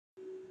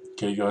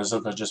Okay guys,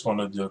 look, I just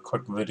wanted to do a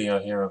quick video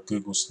here of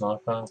Google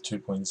Sniper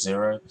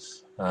 2.0.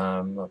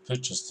 I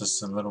purchased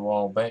this a little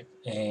while back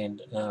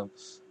and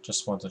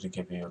just wanted to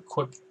give you a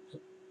quick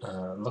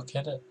look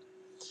at it.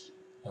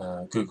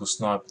 Google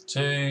Sniper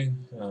 2, you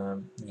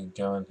can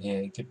go in here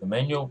and get the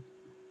manual.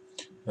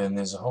 Then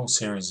there's a whole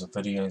series of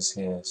videos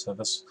here. So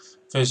this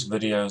first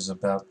video is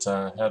about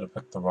how to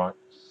pick the right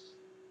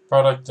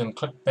product in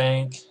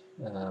ClickBank,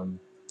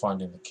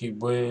 finding the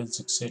keywords,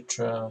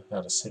 etc.,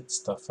 how to set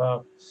stuff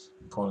up,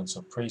 importance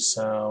of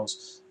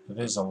pre-sales.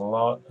 There's a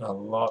lot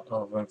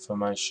of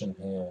information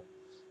here.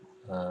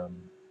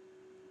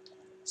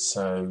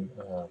 So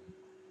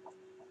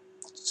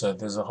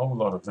there's a whole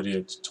lot of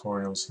video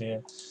tutorials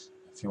here.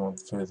 If you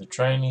want further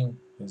training,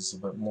 there's a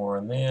bit more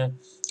in there.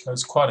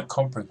 It's quite a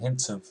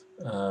comprehensive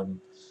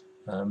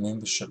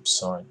membership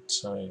site.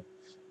 So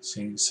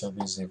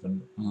there's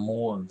even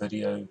more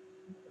video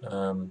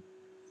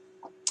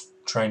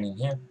training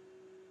here.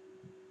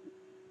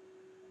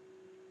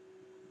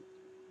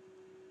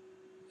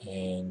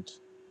 And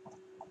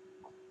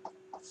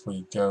if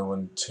we go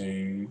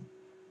into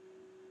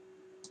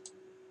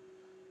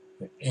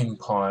the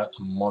Empire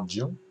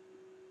module,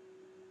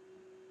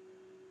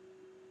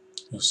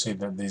 you'll see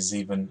that there's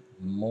even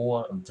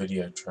more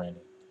video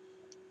training.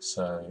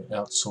 So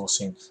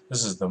outsourcing,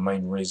 this is the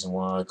main reason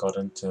why I got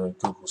into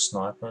Google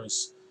Sniper,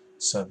 is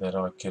so that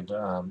I could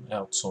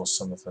outsource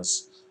some of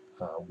this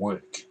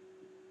work,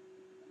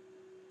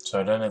 so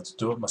I don't have to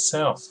do it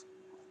myself.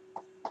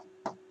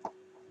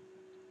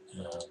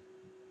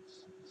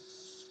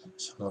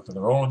 So look at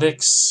the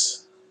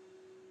Rolodex.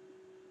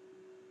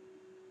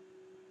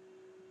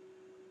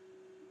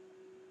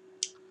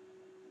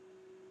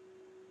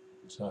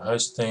 So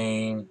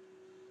hosting,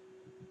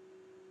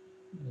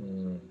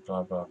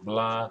 blah blah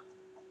blah.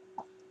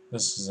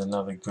 This is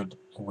another good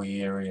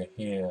wee area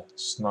here,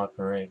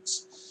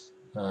 SniperX.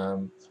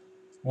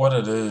 What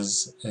it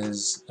is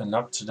an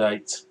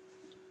up-to-date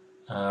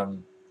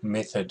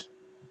method,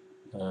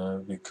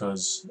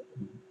 because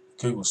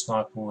Google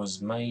Sniper was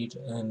made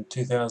in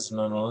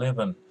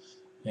 2011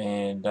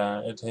 and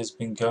it has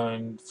been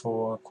going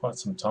for quite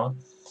some time.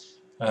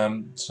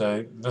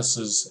 So this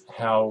is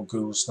how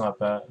Google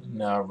Sniper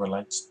now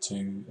relates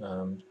to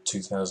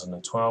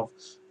 2012,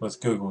 with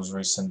Google's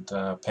recent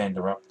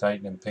Panda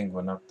update and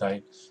Penguin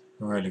update. It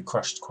really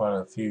crushed quite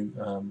a few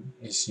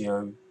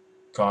SEO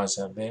guys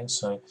out there.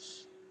 So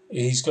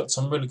he's got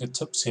some really good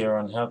tips here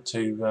on how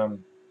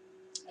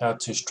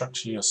to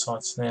structure your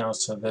sites now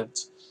so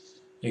that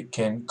it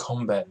can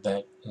combat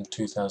that in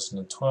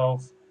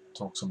 2012.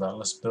 Talks about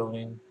list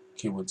building,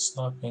 keyword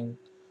sniping,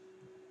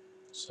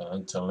 so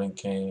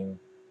interlinking.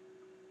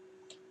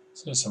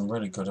 So there's some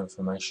really good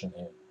information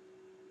here.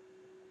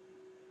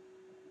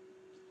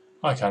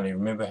 I can't even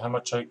remember how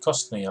much it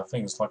cost me. I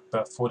think it's like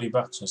about $40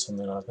 or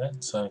something like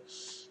that. So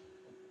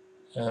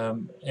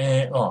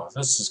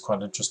this is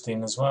quite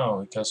interesting as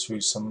well. It goes through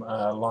some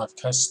live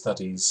case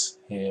studies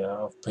here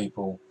of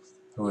people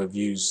who have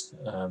used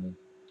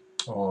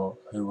or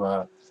who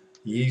are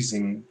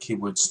using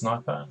Keyword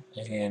Sniper,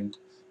 and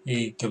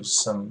he gives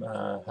some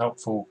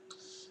helpful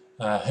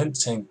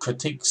hints and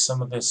critiques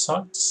some of their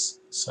sites.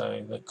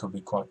 So that could be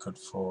quite good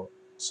for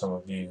some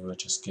of you who are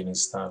just getting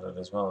started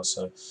as well.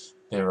 So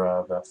there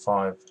are about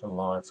 5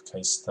 live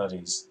case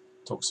studies.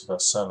 Talks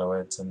about solo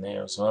ads in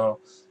there as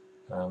well.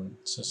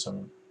 So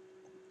some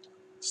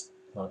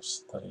live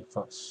study.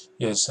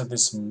 Yeah, so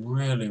there's some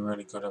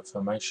really good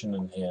information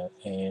in here,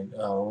 and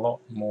a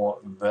lot more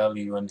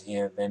value in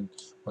here than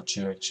what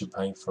you actually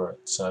pay for it.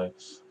 So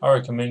I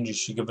recommend you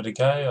should give it a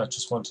go. I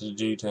just wanted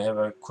to have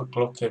a quick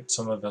look at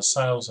some of the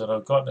sales that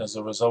I've got as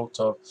a result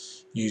of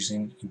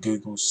using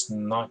Google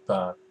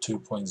Sniper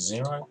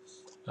 2.0.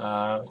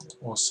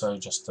 Also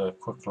just a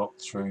quick look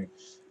through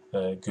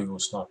the Google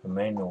Sniper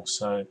manual.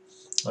 So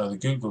the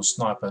Google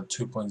Sniper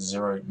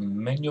 2.0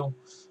 manual,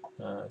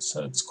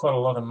 so it's quite a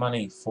lot of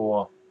money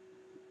for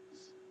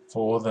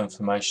all the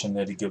information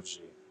that it gives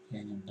you,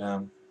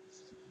 and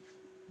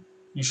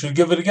you should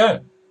give it a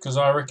go, because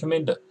I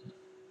recommend it.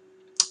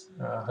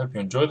 I hope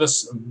you enjoy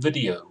this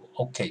video.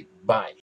 Okay, bye.